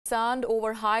Concerned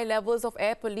over high levels of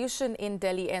air pollution in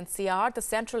Delhi-NCR, the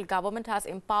central government has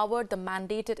empowered the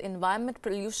mandated Environment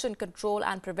Pollution Control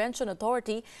and Prevention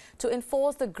Authority to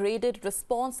enforce the Graded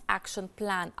Response Action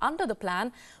Plan. Under the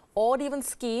plan, odd-even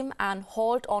scheme and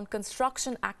halt on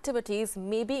construction activities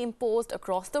may be imposed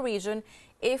across the region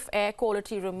if air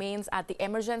quality remains at the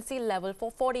emergency level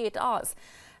for 48 hours.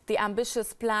 The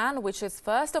ambitious plan, which is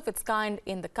first of its kind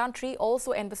in the country,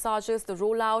 also envisages the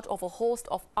rollout of a host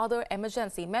of other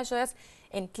emergency measures,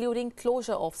 including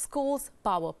closure of schools,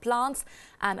 power plants,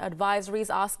 and advisories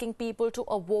asking people to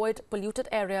avoid polluted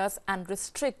areas and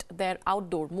restrict their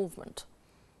outdoor movement.